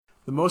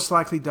The most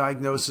likely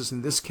diagnosis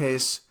in this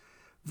case,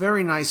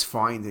 very nice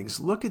findings.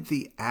 Look at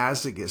the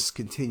azygos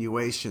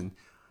continuation.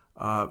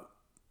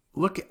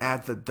 Look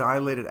at the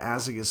dilated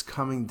azygos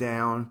coming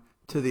down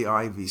to the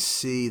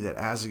IVC, that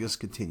azygos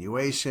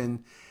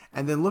continuation.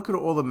 And then look at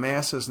all the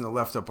masses in the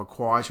left upper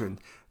quadrant.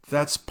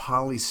 That's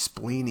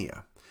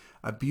polysplenia.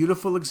 A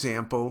beautiful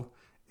example.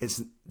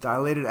 It's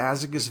dilated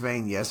azygos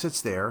vein. Yes,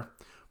 it's there.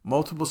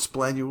 Multiple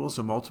splenules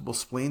or multiple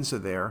spleens are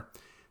there.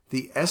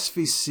 The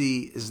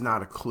SVC is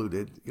not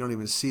occluded. You don't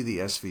even see the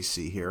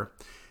SVC here.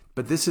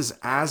 But this is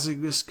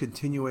azygos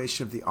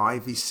continuation of the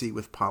IVC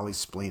with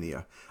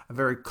polysplenia, a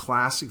very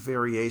classic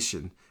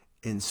variation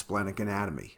in splenic anatomy.